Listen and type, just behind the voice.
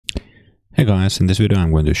Hey guys, in this video I'm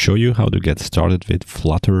going to show you how to get started with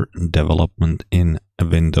Flutter development in a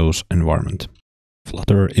Windows environment.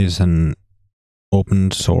 Flutter is an open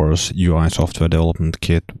source UI software development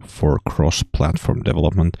kit for cross-platform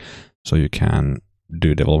development, so you can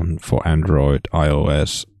do development for Android,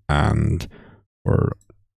 iOS, and for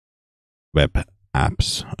web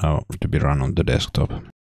apps to be run on the desktop.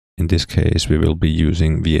 In this case, we will be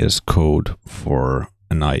using VS Code for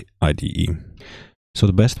an IDE. So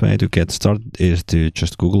the best way to get started is to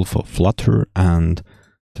just Google for Flutter, and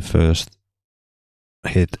the first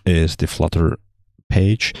hit is the Flutter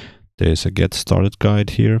page. There's a get started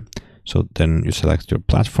guide here. So then you select your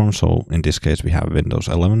platform. So in this case we have Windows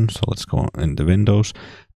 11. So let's go in the Windows,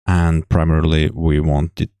 and primarily we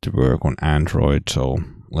want it to work on Android. So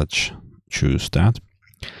let's choose that.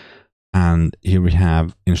 And here we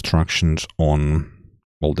have instructions on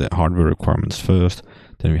all the hardware requirements first.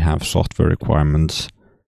 Then we have software requirements.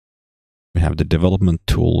 We have the development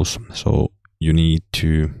tools. So you need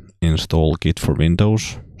to install Git for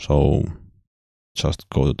Windows. So just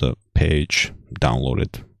go to the page, download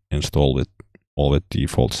it, install it, all the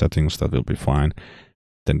default settings, that will be fine.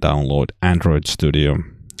 Then download Android Studio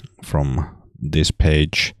from this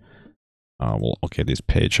page. This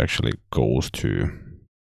page actually goes to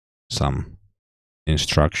some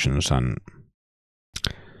instructions, and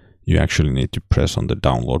you actually need to press on the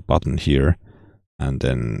download button here, and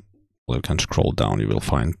then you can scroll down. You will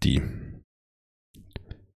find the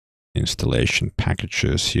installation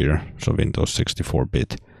packages here. So Windows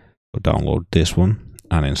 64-bit. So download this one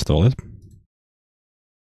and install it.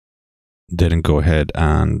 Then go ahead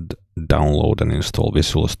and download and install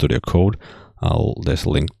Visual Studio Code. There's a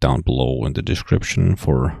link down below in the description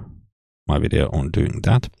for my video on doing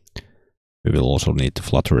that. We will also need the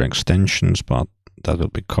Flutter extensions, but that will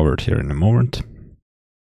be covered here in a moment.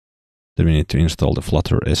 Then we need to install the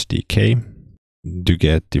Flutter SDK to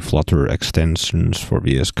get the Flutter extensions for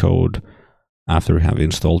VS Code. After we have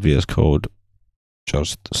installed VS Code,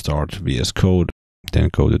 just start VS Code, then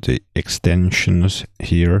go to the extensions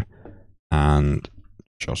here and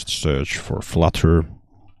just search for Flutter.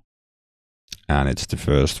 And it's the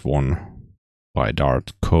first one by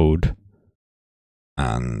Dart Code.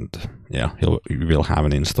 And yeah, you will have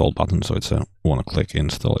an install button, so it's a one-click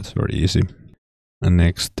install. It's very easy. And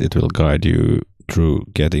next, it will guide you through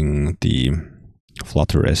getting the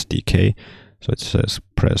Flutter SDK. So it says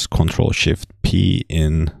press Ctrl-Shift-P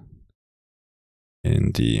in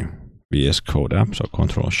the VS Code app. So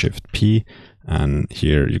Ctrl-Shift-P, and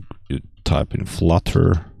here you type in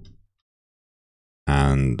Flutter,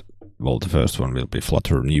 and well, the first one will be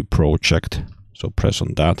Flutter New Project. So press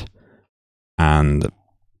on that, and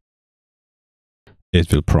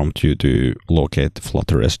it will prompt you to locate the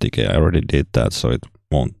Flutter SDK. I already did that, so it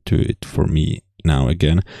won't do it for me now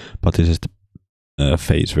again. But this is the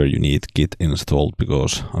phase where you need Git installed,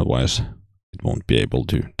 because otherwise it won't be able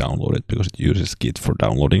to download it, because it uses Git for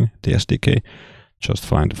downloading the SDK. Just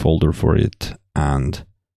find a folder for it and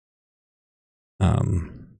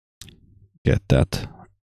get that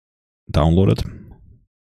downloaded.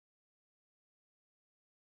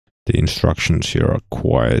 The instructions here are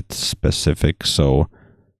quite specific, so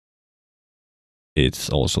it's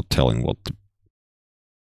also telling what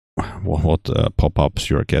pop-ups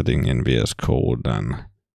you're getting in VS Code and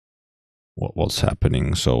what's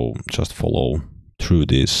happening. So just follow through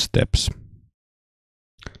these steps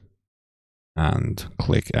and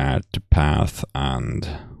click Add to Path, and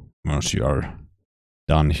once you are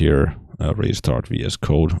done here, restart VS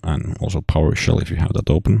Code and also PowerShell if you have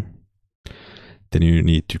that open. Then you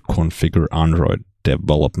need to configure Android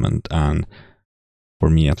development, and for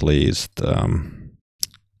me at least, the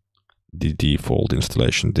default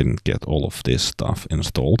installation didn't get all of this stuff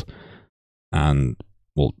installed. And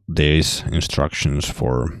well, there's instructions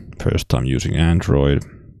for first time using Android.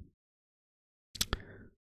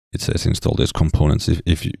 It says install these components.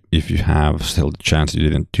 If you have still the chance you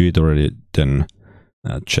didn't do it already, then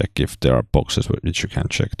check if there are boxes which you can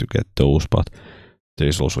check to get those. But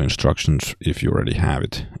there's also instructions if you already have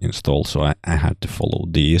it installed, so I had to follow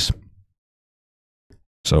these.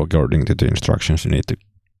 So according to the instructions, you need to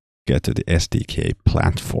get to the SDK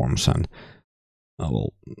platforms, and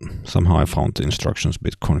well, somehow I found the instructions a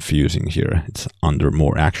bit confusing here. It's under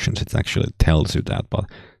more actions. It actually tells you that, but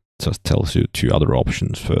it just tells you two other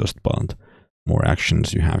options first. But more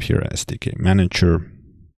actions, you have here SDK Manager.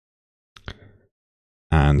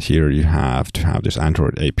 And here you have to have this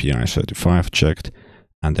Android API 35 checked.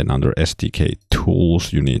 And then under SDK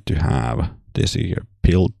Tools, you need to have this here,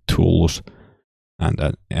 Build Tools. and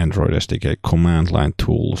an Android SDK command line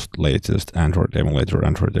tools, latest Android emulator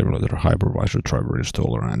hypervisor driver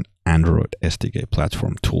installer, and Android SDK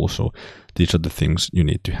platform tool. So these are the things you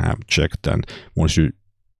need to have checked, and once you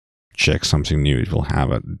check something new, it will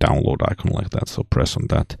have a download icon like that. So press on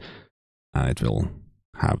that and it will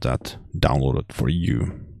have that downloaded for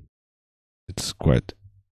you. It's quite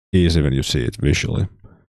easy when you see it visually.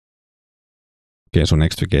 Okay, so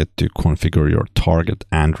next we get to configure your target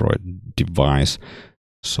Android device.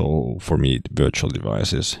 So for me, the virtual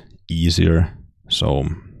device is easier. So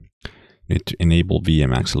you need to enable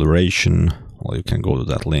VM acceleration. Well, you can go to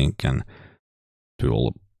that link and do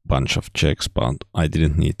a bunch of checks, but I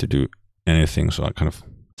didn't need to do anything, so I kind of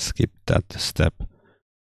skipped that step.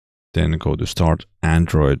 Then go to Start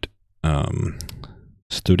Android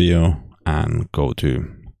Studio and go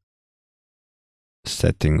to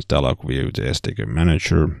Settings dialog view, the SDK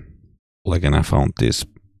manager. Well, again, I found this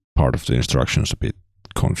part of the instructions a bit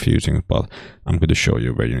confusing, but I'm going to show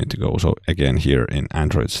you where you need to go. So again, here in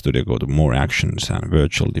Android Studio, go to More Actions and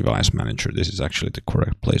Virtual Device Manager. This is actually the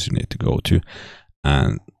correct place you need to go to.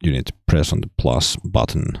 And you need to press on the plus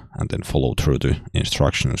button and then follow through the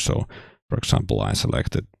instructions. So, for example, I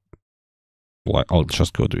selected, well, I'll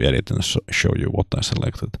just go to Edit and show you what I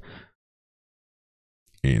selected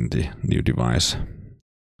in the new device.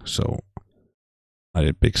 So I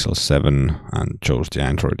did Pixel 7 and chose the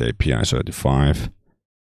Android API 35,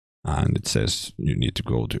 and it says you need to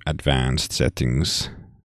go to Advanced Settings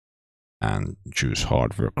and choose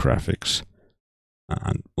Hardware Graphics,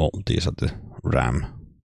 and well, these are the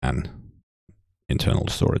RAM and internal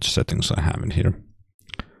storage settings I have in here.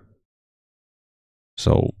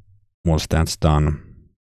 So once that's done,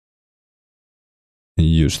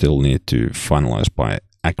 you still need to finalize by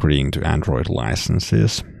agreeing to Android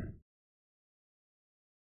licenses.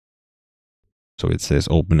 So it says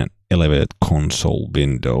open an elevated console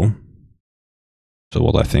window. So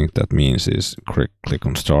what I think that means is click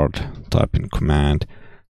on Start, type in command,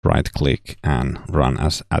 right click and run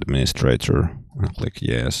as administrator and click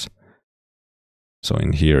yes. So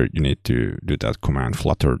in here you need to do that command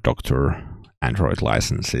Flutter Doctor Android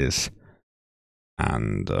licenses,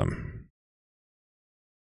 and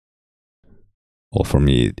well, for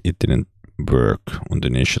me it didn't work on the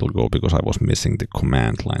initial go because I was missing the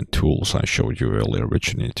command line tools I showed you earlier,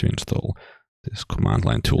 which you need to install. This command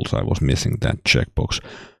line tools, I was missing that checkbox.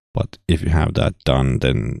 But if you have that done,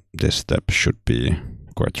 then this step should be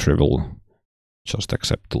quite trivial. Just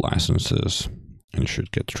accept the licenses and you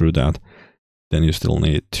should get through that. Then you still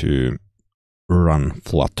need to run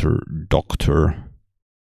Flutter Doctor,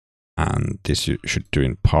 and this you should do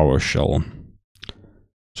in PowerShell.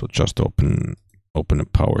 So just open a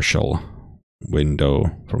PowerShell window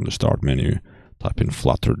from the start menu, type in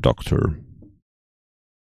Flutter Doctor.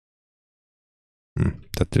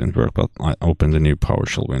 That didn't work, but I opened a new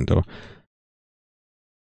PowerShell window.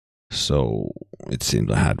 So it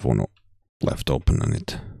seemed I had one left open and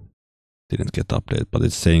it didn't get updated, but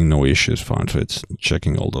it's saying no issues found, so it's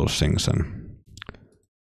checking all those things and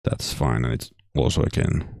that's fine. And it also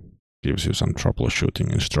again gives you some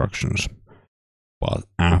troubleshooting instructions. But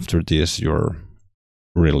after this, you're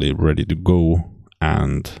really ready to go.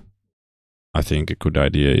 And I think a good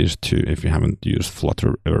idea is to, if you haven't used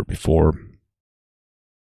Flutter ever before,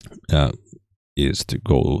 is to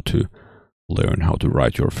go to learn how to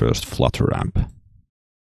write your first Flutter app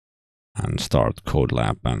and start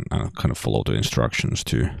CodeLab and kind of follow the instructions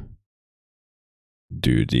to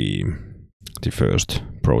do the first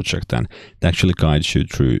project. And it actually guides you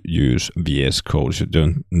through use VS Code. You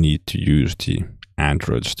don't need to use the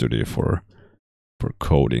Android Studio for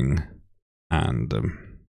coding, and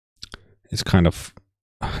it's kind of,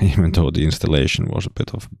 even though the installation was a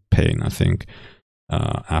bit of a pain, I think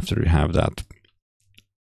after you have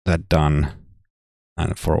that done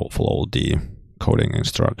and follow the coding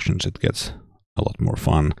instructions, it gets a lot more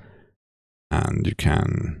fun. And you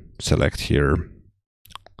can select here,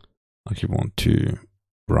 like you want to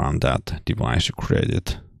run that device you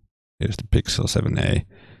created. Here's the Pixel 7a,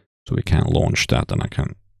 so we can launch that and I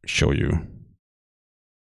can show you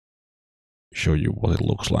what it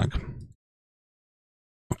looks like.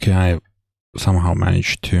 Okay, I somehow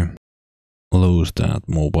managed to lose that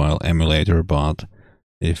mobile emulator, but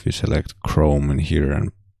if we select Chrome in here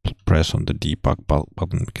and press on the debug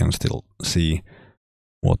button, we can still see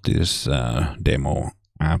what this demo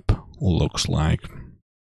app looks like.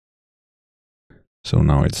 So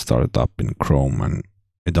now it's started up in Chrome and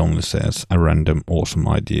it only says a random awesome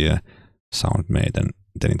idea sound made, and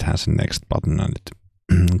then it has a next button and it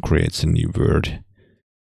creates a new word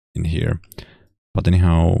in here. But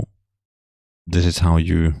anyhow, this is how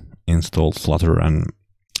you installed Flutter, and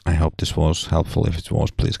I hope this was helpful. If it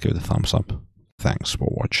was, please give it a thumbs up. Thanks for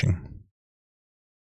watching.